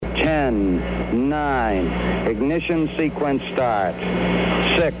10, 9. Ignition sequence starts.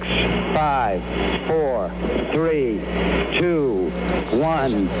 6, 5, 4, 3, 2,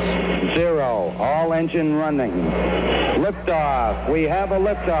 1, 0. All engine running. Liftoff. We have a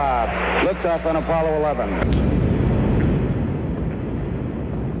liftoff. Liftoff on Apollo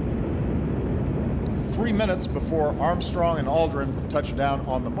 11. 3 minutes before Armstrong and Aldrin touched down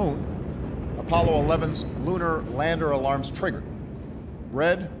on the moon, Apollo 11's lunar lander alarms triggered.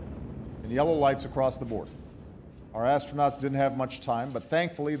 Red and yellow lights across the board. Our astronauts didn't have much time, but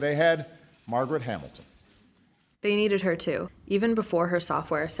thankfully they had Margaret Hamilton. They needed her too. Even before her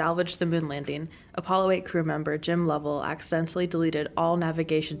software salvaged the moon landing, Apollo 8 crew member Jim Lovell accidentally deleted all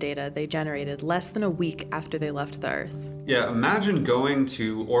navigation data they generated less than a week after they left the Earth. Yeah, imagine going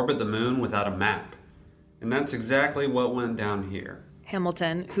to orbit the moon without a map. And that's exactly what went down here.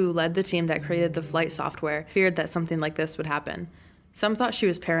 Hamilton, who led the team that created the flight software, feared that something like this would happen. Some thought she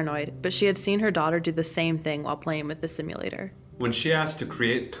was paranoid, but she had seen her daughter do the same thing while playing with the simulator. When she asked to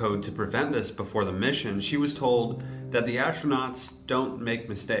create code to prevent this before the mission, she was told that the astronauts don't make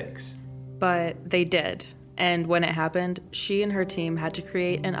mistakes. But they did. And when it happened, she and her team had to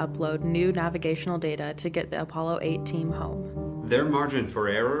create and upload new navigational data to get the Apollo 8 team home. Their margin for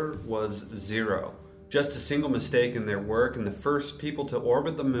error was 0. Just a single mistake in their work, and the first people to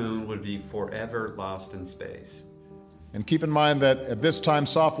orbit the moon would be forever lost in space. And keep in mind that at this time,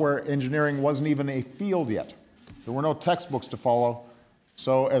 software engineering wasn't even a field yet. There were no textbooks to follow.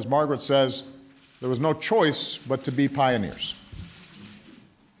 So, as Margaret says, there was no choice but to be pioneers.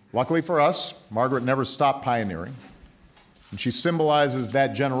 Luckily for us, Margaret never stopped pioneering. And she symbolizes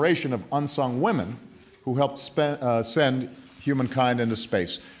that generation of unsung women who helped send humankind into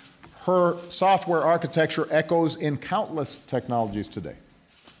space. Her software architecture echoes in countless technologies today.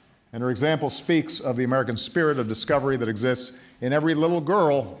 And her example speaks of the American spirit of discovery that exists in every little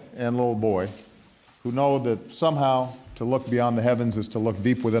girl and little boy who know that somehow to look beyond the heavens is to look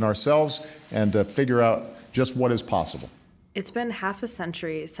deep within ourselves and to figure out just what is possible. It's been half a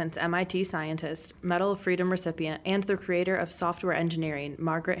century since MIT scientist, Medal of Freedom recipient, and the creator of software engineering,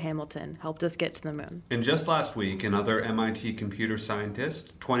 Margaret Hamilton, helped us get to the moon. And just last week, another MIT computer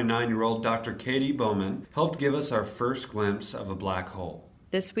scientist, 29-year-old Dr. Katie Bowman, helped give us our first glimpse of a black hole.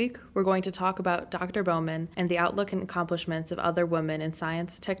 This week, we're going to talk about Dr. Bowman and the outlook and accomplishments of other women in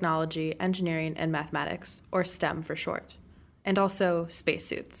science, technology, engineering, and mathematics, or STEM for short. And also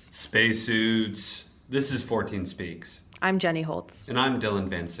spacesuits. Spacesuits. This is 14 Speaks. I'm Jenny Holtz. And I'm Dylan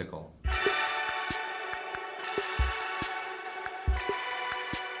Van Sickle.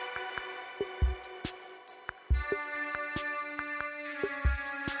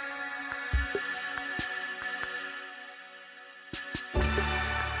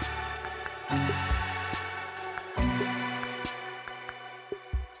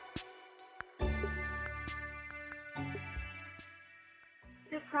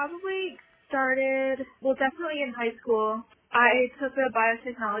 It probably started, definitely in high school. I took a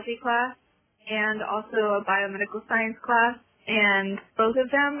biotechnology class and also a biomedical science class, and both of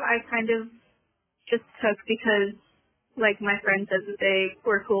them I kind of just took because, like, my friend said that they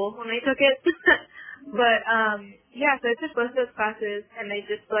were cool when they took it. But, so I took both of those classes, and they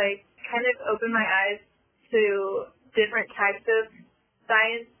just, kind of opened my eyes to different types of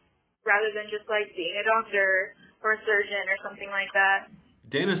science rather than just, being a doctor or a surgeon or something like that.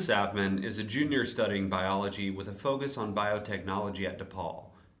 Dana Savman is a junior studying biology with a focus on biotechnology at DePaul.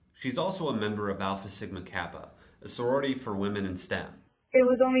 She's also a member of Alpha Sigma Kappa, a sorority for women in STEM. It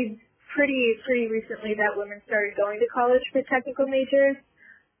was only pretty recently that women started going to college for technical majors.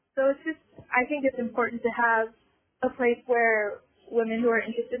 So I think it's important to have a place where women who are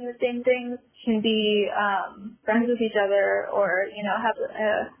interested in the same things can be friends with each other or, have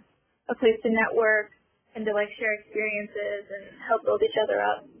a place to network and to share experiences and help build each other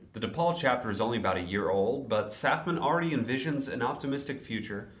up. The DePaul chapter is only about a year old, but Savman already envisions an optimistic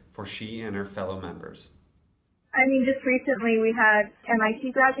future for she and her fellow members. Just recently we had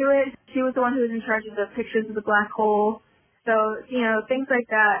MIT graduate. She was the one who was in charge of the pictures of the black hole. So, things like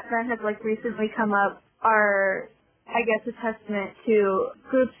that have recently come up are, I guess, a testament to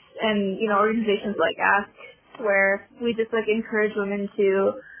groups and, organizations like ASK, where we just encourage women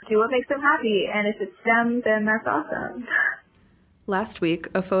to do what makes them happy, and if it's STEM, then that's awesome. Last week,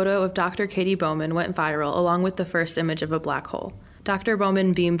 a photo of Dr. Katie Bowman went viral along with the first image of a black hole. Dr.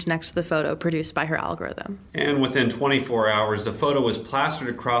 Bowman beamed next to the photo produced by her algorithm. And within 24 hours, the photo was plastered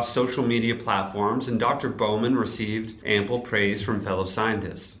across social media platforms, and Dr. Bowman received ample praise from fellow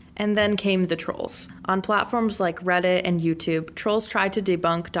scientists. And then came the trolls. On platforms like Reddit and YouTube, trolls tried to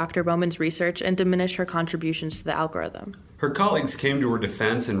debunk Dr. Bowman's research and diminish her contributions to the algorithm. Her colleagues came to her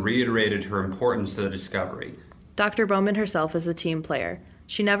defense and reiterated her importance to the discovery. Dr. Bowman herself is a team player.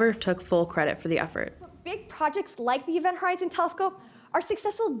 She never took full credit for the effort. Big projects like the Event Horizon Telescope are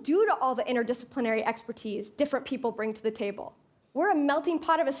successful due to all the interdisciplinary expertise different people bring to the table. We're a melting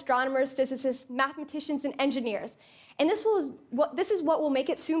pot of astronomers, physicists, mathematicians, and engineers. And this is what will make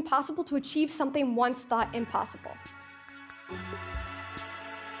it soon possible to achieve something once thought impossible.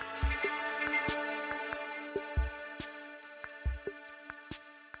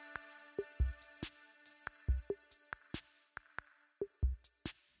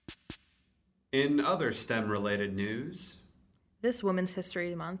 In other STEM-related news, this Women's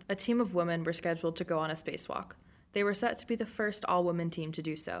History Month, a team of women were scheduled to go on a spacewalk. They were set to be the first all-women team to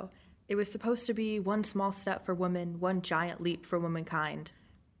do so. It was supposed to be one small step for women, one giant leap for womankind,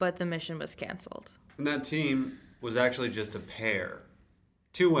 but the mission was canceled. And that team was actually just a pair.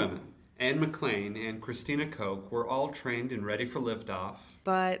 Two women, Anne McClain and Christina Koch, were all trained and ready for liftoff.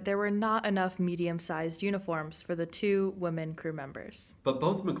 But there were not enough medium-sized uniforms for the two women crew members. But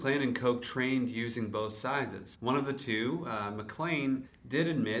both McClain and Koch trained using both sizes. One of the two, McClain, did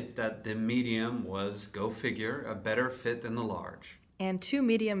admit that the medium was, go figure, a better fit than the large. And two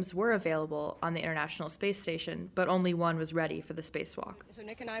mediums were available on the International Space Station, but only one was ready for the spacewalk. So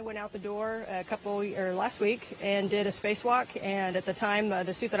Nick and I went out the door last week and did a spacewalk, and at the time,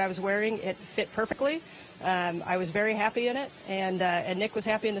 the suit that I was wearing, it fit perfectly. I was very happy in it, and Nick was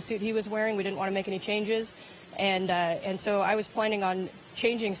happy in the suit he was wearing. We didn't want to make any changes, and so I was planning on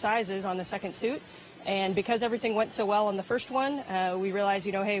changing sizes on the second suit. And because everything went so well on the first one, we realized,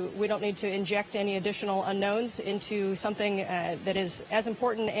 hey, we don't need to inject any additional unknowns into something that is as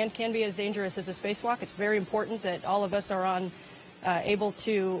important and can be as dangerous as a spacewalk. It's very important that all of us are able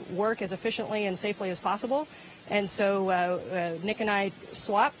to work as efficiently and safely as possible. And so Nick and I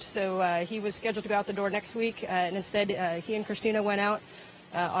swapped. So he was scheduled to go out the door next week, and instead he and Christina went out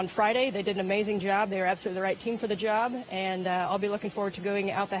on Friday. They did an amazing job. They were absolutely the right team for the job, and I'll be looking forward to going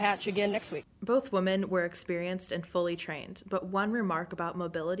out the hatch again next week. Both women were experienced and fully trained, but one remark about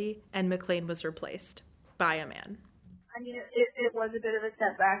mobility, and McClain was replaced by a man. I mean, it was a bit of a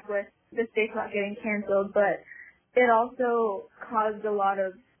setback with the spacewalk getting canceled, but it also caused a lot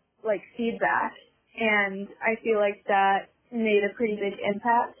of, feedback, and I feel like that made a pretty big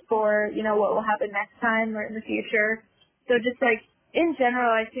impact for, what will happen next time or in the future. So just, in general,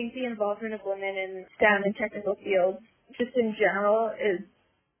 I think the involvement of women in STEM and technical fields, just in general,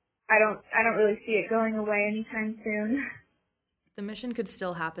 I don't really see it going away anytime soon. The mission could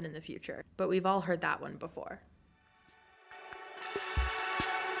still happen in the future, but we've all heard that one before.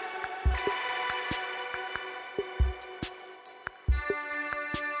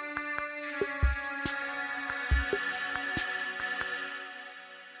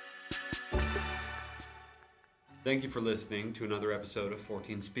 Thank you for listening to another episode of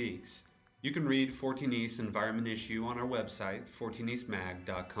 14 Speaks. You can read 14 East's Environment issue on our website,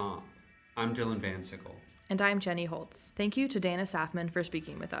 14eastmag.com. I'm Dylan Van Sickle. And I'm Jenny Holtz. Thank you to Dana Safman for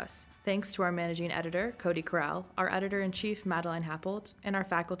speaking with us. Thanks to our managing editor, Cody Corral, our editor-in-chief, Madeline Happold, and our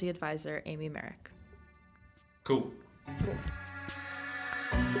faculty advisor, Amy Merrick. Cool. Cool.